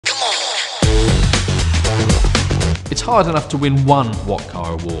It's hard enough to win one What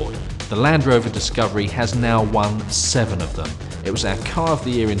Car award. The Land Rover Discovery has now won 7 of them. It was our Car of the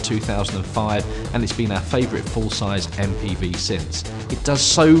Year in 2005 and it's been our favourite full-size MPV since. It does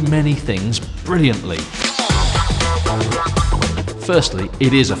so many things brilliantly. Firstly,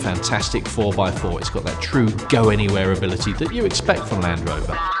 it is a fantastic 4x4. It's got that true go-anywhere ability that you expect from Land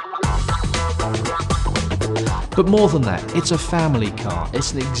Rover. But more than that, it's a family car,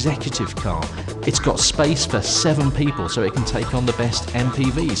 it's an executive car. It's got space for 7 people, so it can take on the best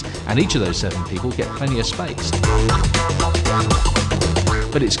MPVs, and each of those 7 people get plenty of space.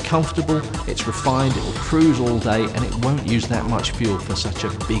 But it's comfortable, it's refined, it will cruise all day, and it won't use that much fuel for such a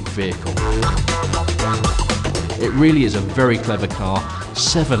big vehicle. It really is a very clever car.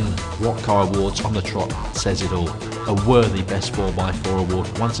 7 What Car awards on the trot says it all. A worthy Best 4x4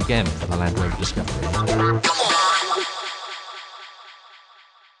 award once again for the Land Rover Discovery.